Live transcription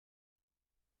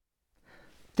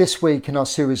This week in our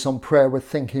series on prayer, we're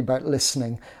thinking about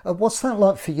listening. What's that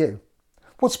like for you?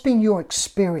 What's been your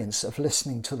experience of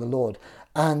listening to the Lord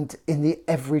and in the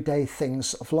everyday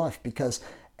things of life? Because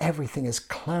everything is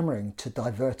clamouring to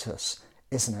divert us,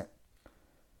 isn't it?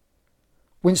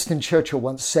 Winston Churchill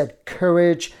once said,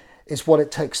 "Courage is what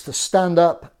it takes to stand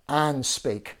up and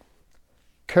speak.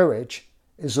 Courage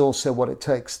is also what it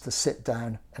takes to sit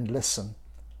down and listen."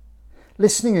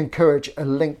 Listening and courage are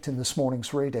linked in this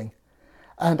morning's reading.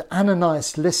 And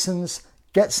Ananias listens,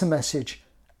 gets a message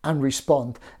and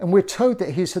responds. And we're told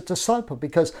that he's a disciple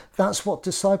because that's what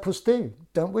disciples do,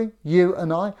 don't we? You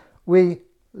and I, we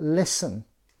listen.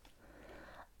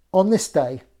 On this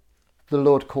day, the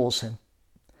Lord calls him.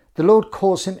 The Lord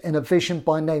calls him in a vision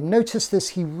by name. Notice this,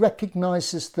 he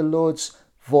recognises the Lord's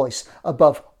voice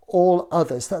above all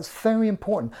others. That's very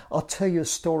important. I'll tell you a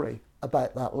story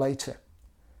about that later.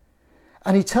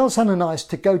 And he tells Ananias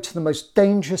to go to the most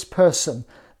dangerous person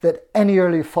that any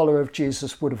early follower of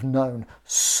Jesus would have known,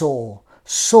 Saul.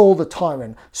 Saul the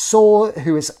tyrant. Saul,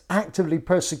 who is actively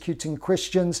persecuting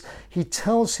Christians. He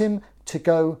tells him to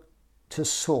go to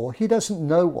Saul. He doesn't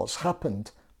know what's happened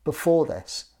before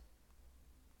this.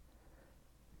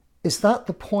 Is that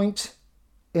the point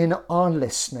in our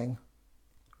listening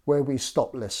where we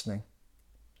stop listening?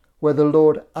 Where the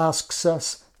Lord asks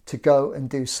us to go and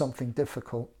do something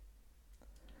difficult?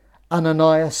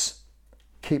 Ananias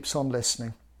keeps on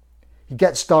listening. He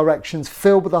gets directions,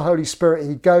 filled with the Holy Spirit.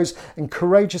 He goes and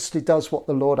courageously does what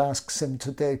the Lord asks him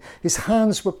to do. His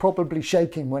hands were probably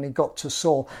shaking when he got to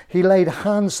Saul. He laid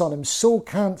hands on him. Saul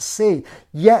can't see,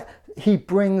 yet he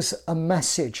brings a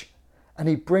message. And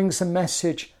he brings a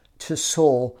message to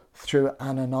Saul through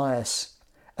Ananias.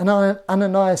 And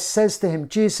Ananias says to him,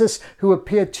 "Jesus, who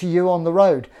appeared to you on the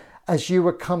road as you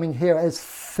were coming here, has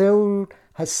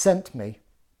sent me.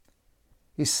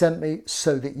 He sent me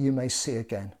so that you may see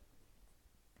again."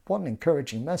 What an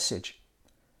encouraging message.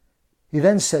 He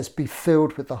then says, "Be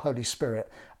filled with the Holy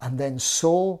Spirit." And then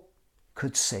Saul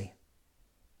could see.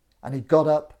 And he got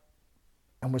up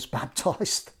and was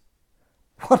baptized.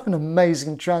 What an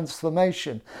amazing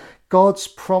transformation. God's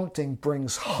prompting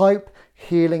brings hope,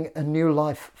 healing, and new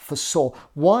life for Saul.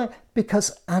 Why?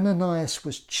 Because Ananias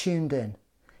was tuned in.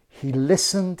 He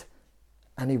listened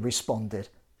and he responded.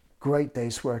 Great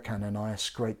day's work,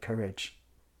 Ananias. Great courage.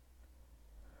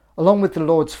 Along with the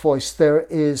Lord's voice, there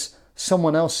is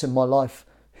someone else in my life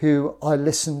who I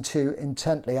listen to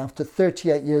intently. After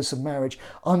 38 years of marriage,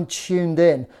 I'm tuned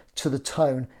in to the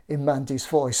tone in Mandy's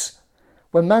voice.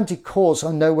 When Mandy calls,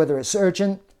 I know whether it's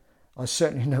urgent. I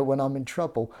certainly know when I'm in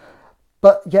trouble.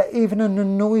 But yet, even in a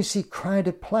noisy,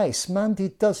 crowded place, Mandy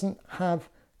doesn't have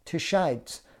to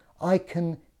shout. I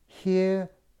can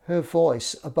hear her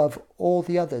voice above all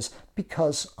the others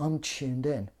because I'm tuned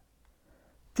in.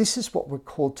 This is what we're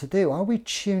called to do. Are we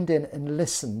tuned in and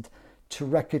listened to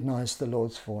recognise the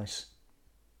Lord's voice?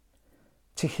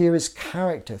 To hear his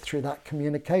character through that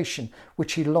communication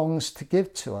which he longs to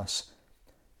give to us.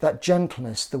 That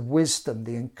gentleness, the wisdom,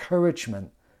 the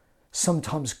encouragement,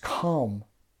 sometimes calm.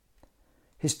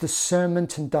 His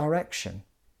discernment and direction.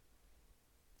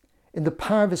 In the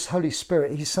power of his Holy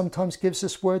Spirit, he sometimes gives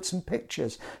us words and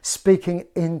pictures, speaking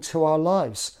into our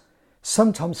lives.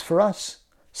 Sometimes for us,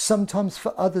 sometimes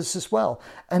for others as well.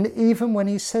 And even when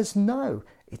he says no,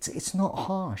 it's not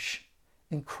harsh.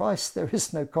 In Christ, there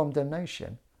is no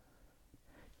condemnation.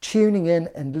 Tuning in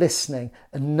and listening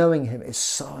and knowing him is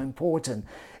so important.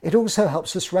 It also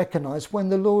helps us recognize when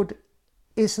the Lord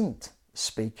isn't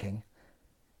speaking.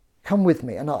 Come with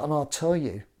me and I'll tell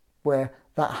you where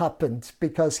that happened,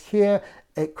 because here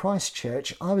at Christ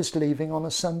Church, I was leaving on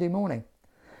a Sunday morning.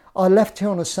 I left here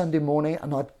on a Sunday morning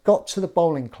and I'd got to the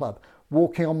bowling club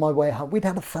walking on my way home. We'd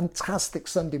had a fantastic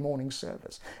Sunday morning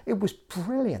service. It was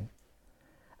brilliant.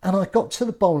 And I got to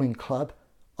the bowling club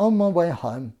on my way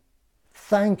home,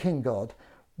 thanking God,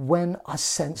 when I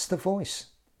sensed a voice.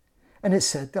 And it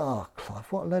said, "Oh,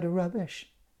 Clive, what a load of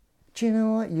rubbish. Do you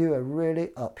know what? You are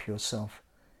really up yourself.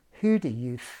 Who do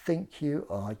you think you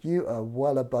are? You are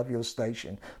well above your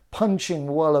station,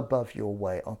 punching well above your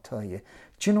weight, I'll tell you."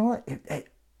 Do you know what?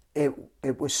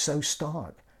 It was so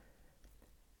stark.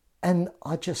 And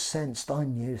I just sensed, I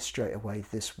knew straight away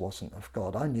this wasn't of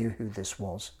God. I knew who this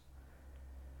was.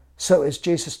 So as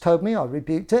Jesus told me, I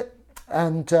rebuked it,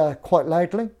 and quite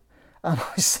loudly. And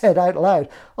I said out loud,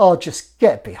 "Oh, just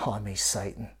get behind me,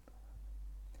 Satan."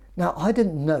 Now, I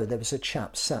didn't know there was a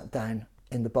chap sat down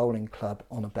in the bowling club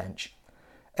on a bench.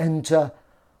 And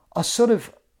I sort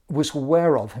of was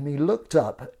aware of him. He looked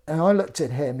up and I looked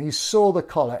at him. He saw the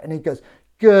collar and he goes,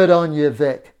 "Good on you,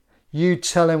 Vic. You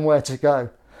tell him where to go."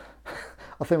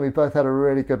 I think we both had a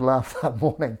really good laugh that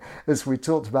morning as we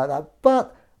talked about that.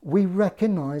 But we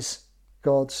recognise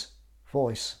God's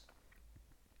voice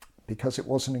because it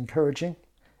wasn't encouraging,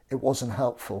 it wasn't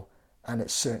helpful, and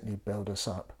it certainly built us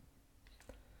up.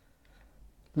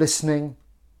 Listening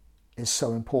is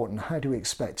so important. How do we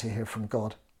expect to hear from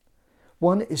God?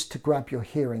 One is to grab your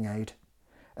hearing aid.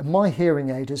 And my hearing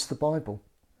aid is the Bible.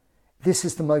 This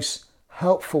is the most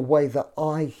helpful way that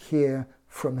I hear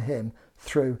from him,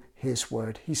 through his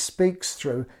word. He speaks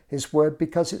through his word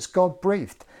because it's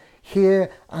God-breathed.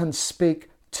 Hear and speak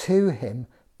to him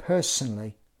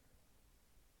personally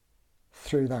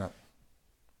through that.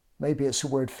 Maybe it's a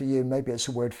word for you, maybe it's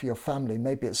a word for your family,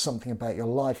 maybe it's something about your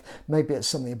life, maybe it's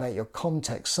something about your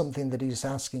context, something that he's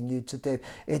asking you to do.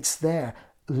 It's there.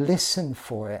 Listen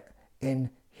for it in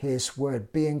his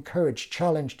word. Be encouraged,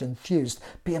 challenged, enthused.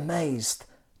 Be amazed.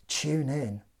 Tune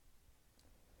in.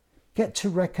 Get to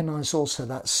recognize also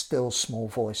that still small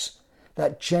voice,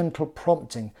 that gentle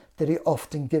prompting that he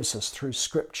often gives us through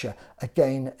scripture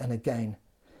again and again.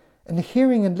 And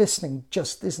hearing and listening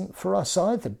just isn't for us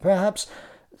either. Perhaps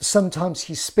sometimes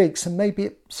he speaks and maybe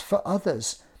it's for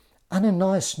others.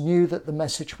 Ananias knew that the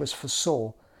message was for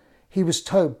Saul. He was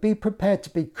told, be prepared to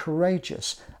be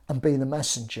courageous and be the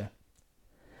messenger.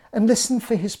 And listen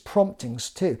for his promptings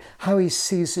too, how he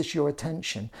seizes your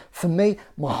attention. For me,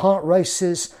 my heart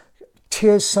races,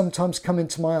 tears sometimes come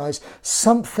into my eyes.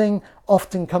 Something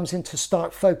often comes into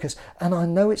stark focus, and I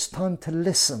know it's time to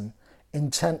listen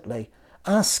intently.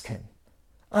 Ask him.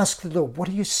 Ask the Lord, what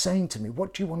are you saying to me?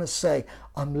 What do you want to say?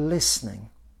 I'm listening.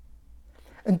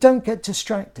 And don't get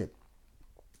distracted.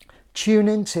 Tune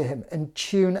into him and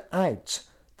tune out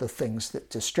the things that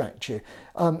distract you.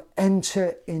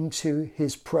 Enter into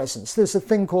his presence. There's a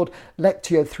thing called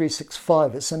Lectio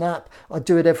 365. It's an app. I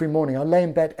do it every morning. I lay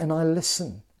in bed and I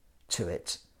listen to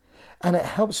it. And it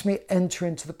helps me enter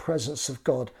into the presence of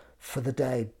God for the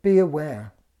day. Be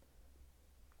aware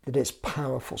that it's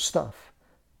powerful stuff.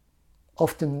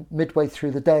 Often midway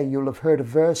through the day, you'll have heard a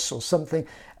verse or something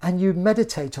and you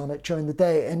meditate on it during the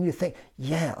day and you think,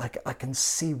 yeah, I can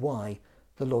see why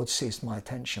the Lord seized my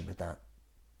attention with that.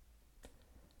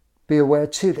 Be aware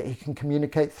too that he can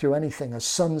communicate through anything, a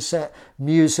sunset,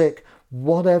 music,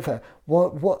 whatever.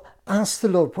 What? Ask the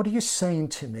Lord, what are you saying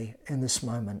to me in this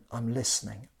moment? I'm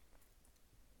listening.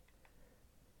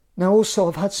 Now also,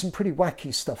 I've had some pretty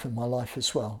wacky stuff in my life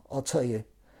as well, I'll tell you.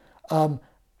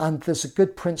 And there's a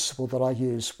good principle that I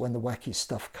use when the wacky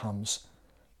stuff comes.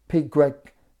 Pete Greig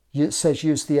says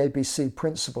use the ABC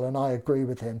principle, and I agree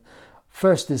with him.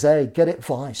 First is A, get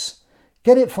advice.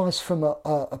 Get advice from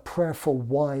a prayerful,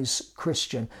 wise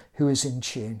Christian who is in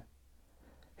tune,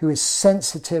 who is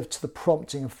sensitive to the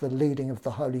prompting of the leading of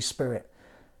the Holy Spirit.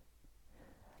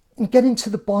 And get into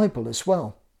the Bible as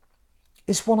well.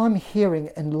 Is what I'm hearing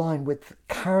in line with the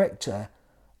character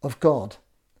of God?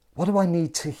 What do I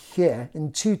need to hear?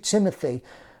 In 2 Timothy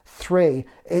 3,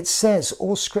 it says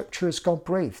all scripture is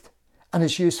God-breathed and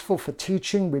is useful for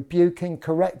teaching, rebuking,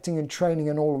 correcting and training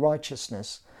in all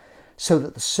righteousness, so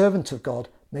that the servant of God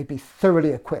may be thoroughly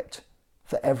equipped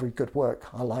for every good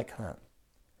work. I like that.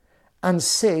 And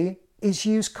C is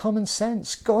use common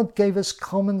sense. God gave us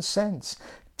common sense.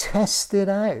 Test it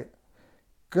out.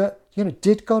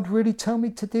 Did God really tell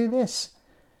me to do this?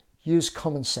 Use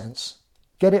common sense.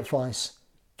 Get advice.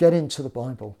 Get into the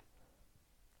Bible.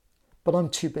 But I'm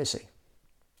too busy.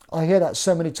 I hear that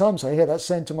so many times. I hear that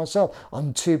saying to myself,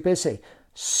 I'm too busy.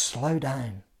 Slow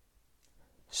down.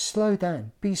 Slow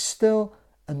down. Be still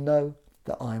and know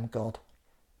that I am God.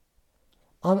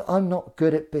 I'm not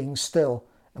good at being still.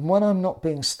 And when I'm not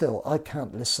being still, I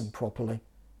can't listen properly.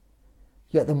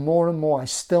 Yet the more and more I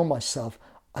still myself,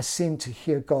 I seem to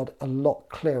hear God a lot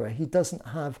clearer. He doesn't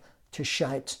have to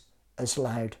shout as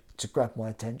loud to grab my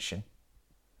attention.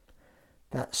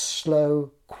 That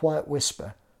slow, quiet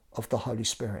whisper of the Holy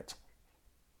Spirit.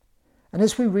 And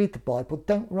as we read the Bible,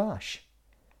 don't rush.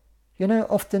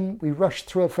 Often we rush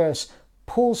through a verse,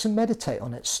 pause and meditate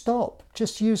on it. Stop.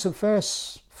 Just use a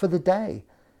verse for the day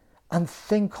and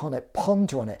think on it,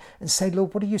 ponder on it and say,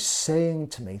 Lord, what are you saying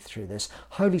to me through this?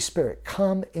 Holy Spirit,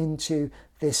 come into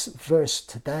this verse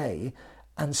today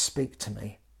and speak to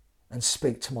me and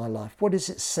speak to my life. What is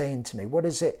it saying to me? What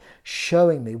is it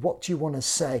showing me? What do you want to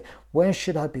say? Where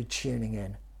should I be tuning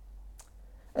in?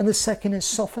 And the second is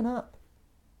soften up.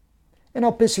 In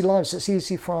our busy lives, it's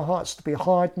easy for our hearts to be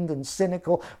hardened and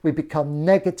cynical. We become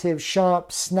negative,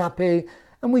 sharp, snappy,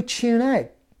 and we tune out.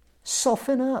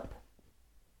 Soften up.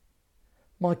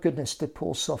 My goodness, did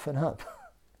Paul soften up?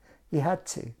 He had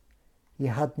to. He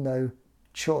had no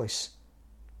choice.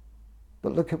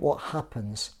 But look at what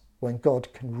happens when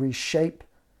God can reshape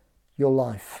your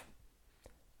life.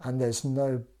 And there's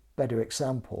no better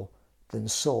example than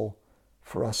Saul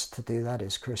for us to do that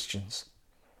as Christians.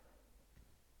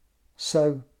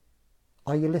 So,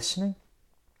 are you listening?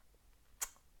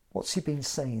 What's he been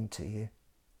saying to you?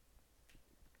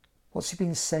 What's he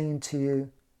been saying to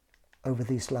you over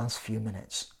these last few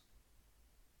minutes?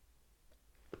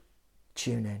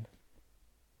 Tune in.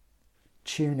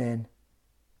 Tune in.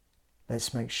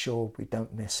 Let's make sure we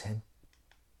don't miss him.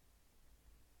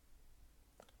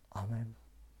 Amen.